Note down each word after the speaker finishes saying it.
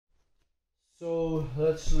So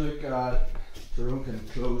let's look at Tyrone can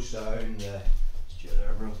close down the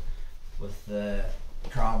with the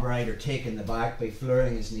crab rider taking the back by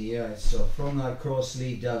fluring his knee out. So from that cross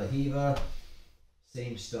sleeve de la Riva,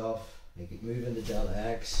 same stuff. Make it move into de la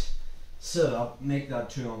X, sit up, make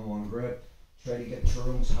that 2-on-1 grip. Try to get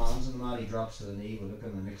Tyrone's hands on that. He drops to the knee. We'll look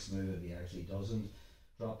at the next move if he actually doesn't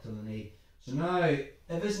drop to the knee. So now,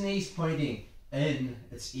 if his knee's pointing in,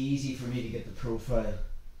 it's easy for me to get the profile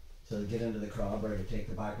to get into the crab rider, take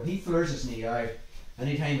the back. But he flurs his knee out.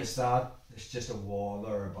 Anytime it's that, there's just a wall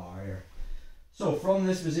or a barrier. So from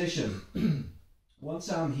this position, once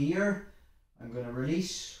I'm here, I'm going to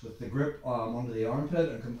release with the grip under the armpit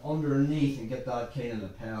and come underneath and get that kind of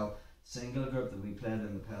lapel single grip that we played in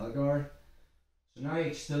the lapel guard. So now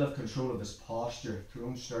you still have control of his posture.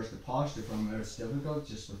 Tyrone starts the posture from there. It's difficult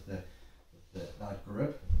just with that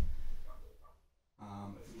grip.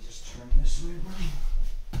 If we just turn this way around.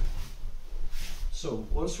 So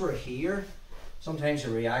once we're here, sometimes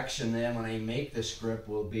the reaction then when I make this grip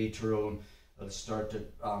will be Tyrone will start to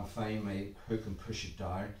find my hook and push it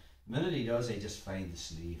down. The minute he does, I just find the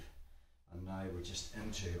sleeve. And now we're just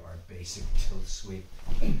into our basic tilt sweep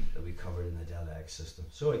that we covered in the de la X system.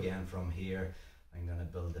 So again, from here, I'm going to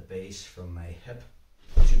build the base from my hip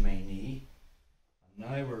to my knee. And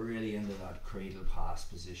now we're really into that cradle pass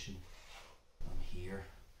position. From here,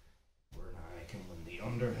 where now I can win the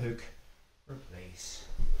underhook, replace,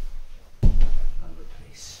 and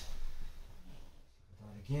replace.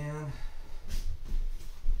 That again.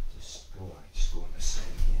 Just go on this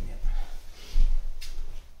side again,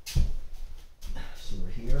 yep. So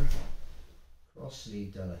we're here, cross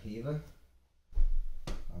sleeve de la Riva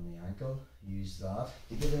on the ankle, use that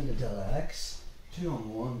to get into de la X,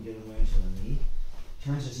 2-on-1, get him out to the knee,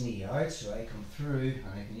 turns his knee out so I come through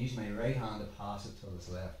and I can use my right hand to pass it to his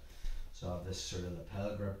left. So I have this sort of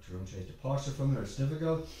lapel grip. Tyrone tries to posture from there, it's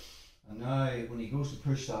difficult. And now when he goes to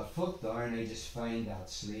push that foot down, I just find that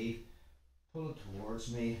sleeve, pull it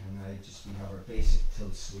towards me, and we have our basic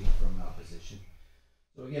tilt sweep from that position.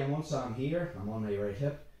 So again, once I'm here, I'm on my right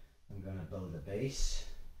hip, I'm going to build a base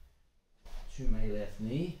to my left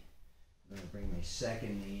knee. I'm going to bring my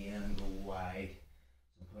second knee in and go wide.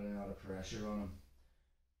 So I'm putting a lot of pressure on him.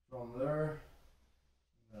 From there,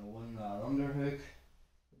 I'm going to win that underhook,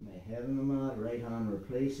 put my head in the mat, right hand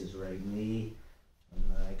replaces right knee, and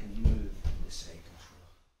then I can move into side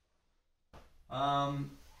control.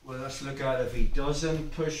 Well, let's look at if he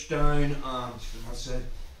doesn't push down, that's it.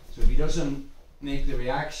 So if he doesn't make the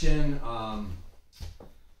reaction of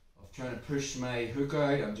trying to push my hook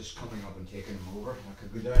out, I'm just coming up and taking him over. I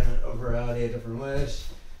could go down in a variety of different ways.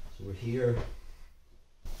 So we're here,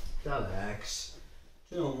 de la X,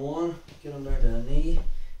 2-on-1, get him down to the knee.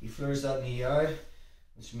 He flurs that knee out,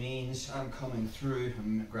 which means I'm coming through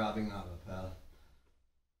and grabbing that lapel.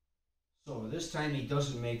 So this time he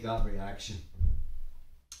doesn't make that reaction.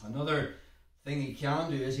 Another thing he can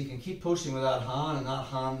do is he can keep pushing with that hand, and that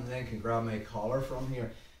hand then can grab my collar from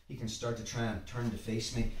here. He can start to try and turn to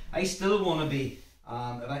face me. I still want to be,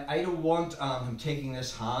 I don't want him taking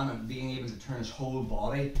this hand and being able to turn his whole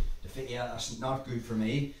body to fit. Yeah, that's not good for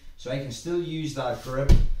me. So I can still use that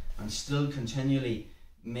grip and still continually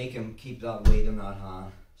make him keep that weight in that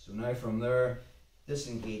hand. So now from there,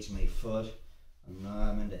 disengage my foot, and now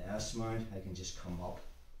I'm into S mount. I can just come up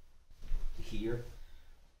to here,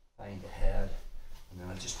 find the head, and then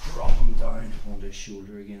I just drop him down onto his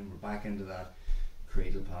shoulder again. We're back into that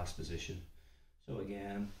cradle pass position. So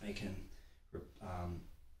again, I can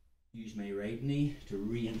use my right knee to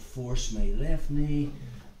reinforce my left knee,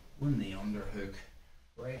 win the underhook,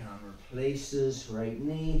 right hand replaces right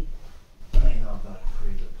knee, and I have that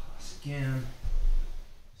cradle pass again.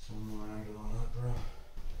 Some more angle on that, bro.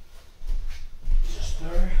 Just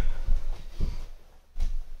there.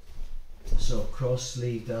 So cross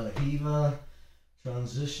sleeve de la Riva,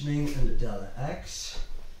 transitioning into de la X,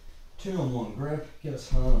 2-on-1 grip, get his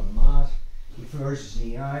hand on the mat, he flurs his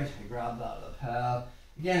knee out, I grab that lapel.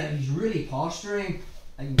 Again, if he's really posturing,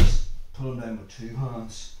 I can just pull him down with 2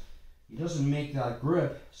 hands. He doesn't make that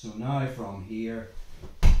grip, so now from here,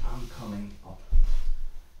 I'm coming up.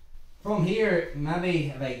 From here, maybe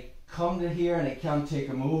if I come to here and I can't take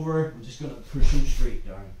him over, I'm just going to push him straight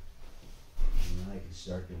down. And then I can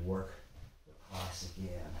start to work the pass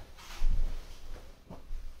again.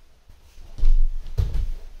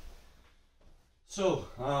 So,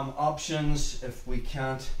 options if we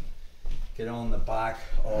can't get on the back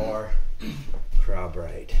or crab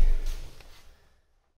ride.